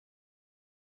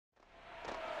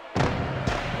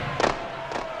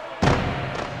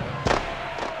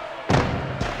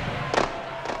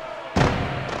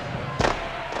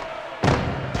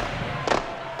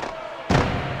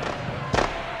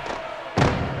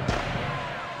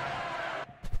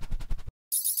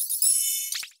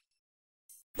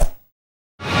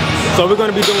So we're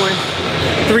gonna be doing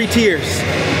 3 tiers.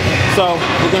 So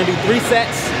we're gonna do 3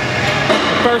 sets.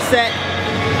 The first set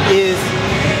is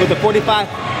with the 45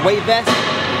 weight vest,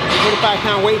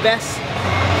 45-pound weight vest.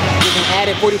 You can add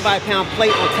a 45-pound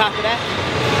plate on top of that,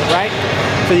 right?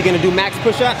 So you're gonna do max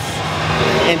push-ups,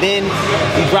 and then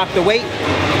you drop the weight,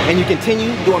 and you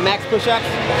continue doing max push-ups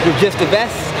with just the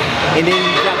vest, and then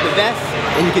you drop the vest,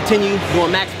 and you continue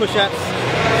doing max push-ups,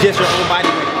 just your own body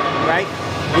weight, right?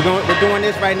 We're doing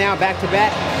this right now, back to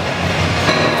back,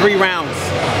 3 rounds,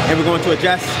 and we're going to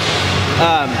adjust.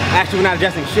 Actually, we're not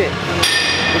adjusting shit.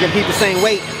 We're gonna keep the same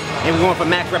weight, and we're going for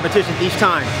max repetitions each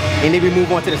time, and then we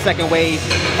move on to the second wave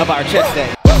of our chest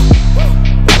day.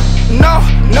 No,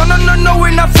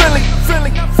 we're not friendly.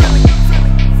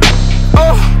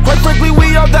 Oh, quite frankly,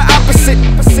 we are the opposite.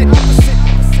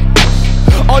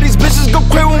 All these bitches go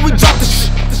crazy when we drop the shit.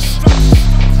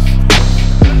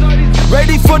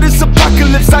 Ready for this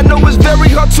apocalypse, I know it's very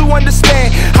hard to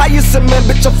understand. Highest man,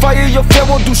 bitch, I fire your fan,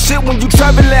 won't do shit when you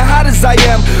traveling hot as I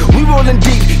am. We rolling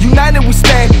deep, united we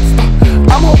stand.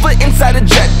 I'm over inside a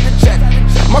jet.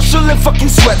 Marshall and fucking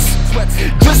sweats.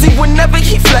 Drizzy whenever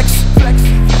he flex.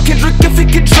 Kendrick if he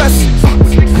get dressed.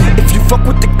 If you fuck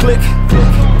with the click,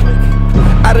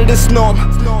 out of this norm.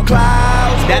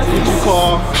 Clouds. That's what you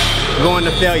call going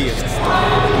to failure.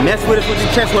 Mess with us with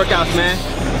these chest workouts, man.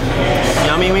 You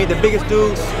know what I mean? We ain't the biggest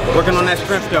dudes working on that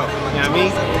strength though. You know what I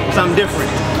mean? Something different.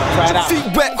 Try it out. Feet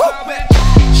wet.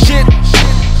 Shit.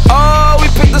 Oh, we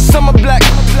picked the summer black.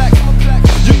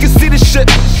 You can see the shit.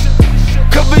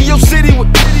 Cover your city with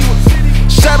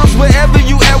shadows wherever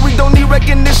you at. We don't need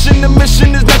recognition. The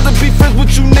mission is not to be friends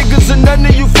with you niggas and none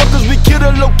of you fuckers. We kill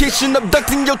the location,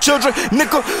 abducting your children.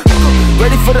 Nickel.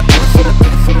 Ready for the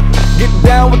get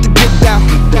down with the get down.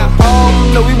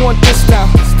 No, we want this now.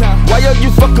 Why are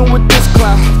you fucking with this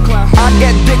clown? I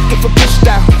get dick if I push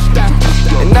down,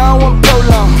 and I don't want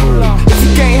prolong. If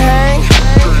you can't hang,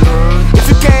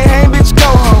 bitch, go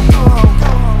home.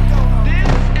 This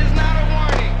is not a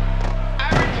warning. I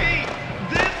repeat,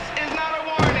 this is not a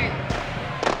warning.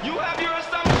 You have your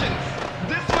assumptions.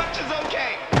 This much is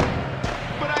okay.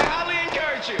 But I highly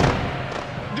encourage you,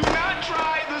 do not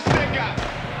try the stick up.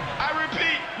 I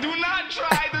repeat, do not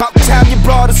try the About time you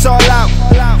brought us all out.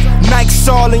 Nikes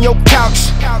all in your couch.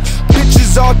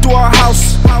 Bitches all through our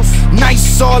house.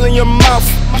 Nice all in your mouth.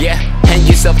 Yeah, hang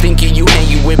yourself thinking you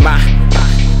hanging with my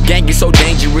gang is so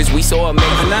dangerous, we so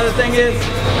amazing. Another thing is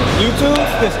YouTube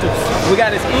pistols. We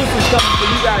got exclusive stuff for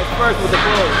you guys first with the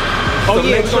clothes. Oh so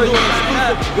yeah,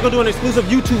 we're gonna do an exclusive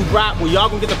YouTube drop where y'all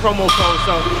gonna get the promo code.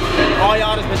 So all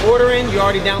y'all that's been ordering, you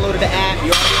already downloaded the app,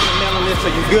 you already on the mailing list, so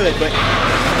you're good. But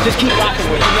just keep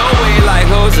rocking with it. No way like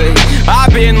Jose.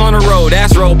 I've been on the road,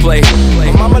 that's role play.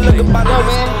 Mama look at my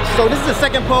man. So this is the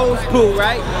second pose, pooh,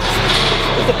 right?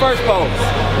 This is the first pose.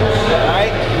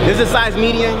 Alright? This is size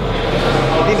medium.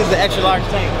 I think this is an extra large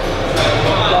tank.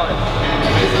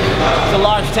 It's a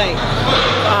large tank.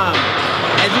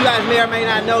 As you guys may or may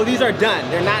not know, these are done.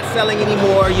 They're not selling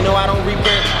anymore. You know, I don't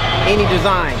reprint any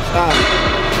designs.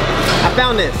 I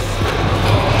found this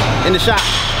in the shop.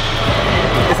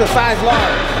 It's a size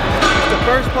large. It's the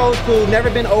first pose pooh, never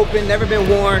been opened, never been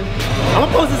worn. I'm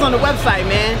gonna post this on the website,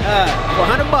 man, for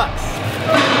 $100.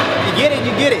 You get it,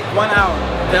 you get it. 1 hour.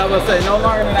 Yeah, I was gonna say no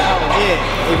longer than an hour.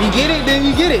 Yeah, if you get it, then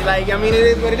you get it. Like, I mean, it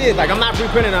is what it is. Like, I'm not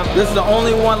reprinting them. This is the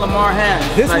only one Lamar has.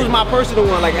 This was my personal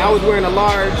one. Like, I was wearing a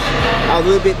large. I was a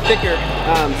little bit thicker.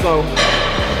 So,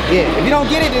 yeah, if you don't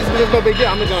get it, there's no big deal.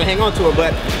 I'm just gonna hang on to it.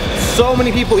 But so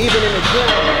many people, even in the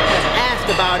gym, has asked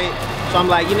about it. So I'm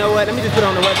like, you know what? Let me just put it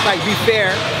on the website. Be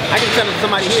fair. I can send it to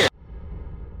somebody here.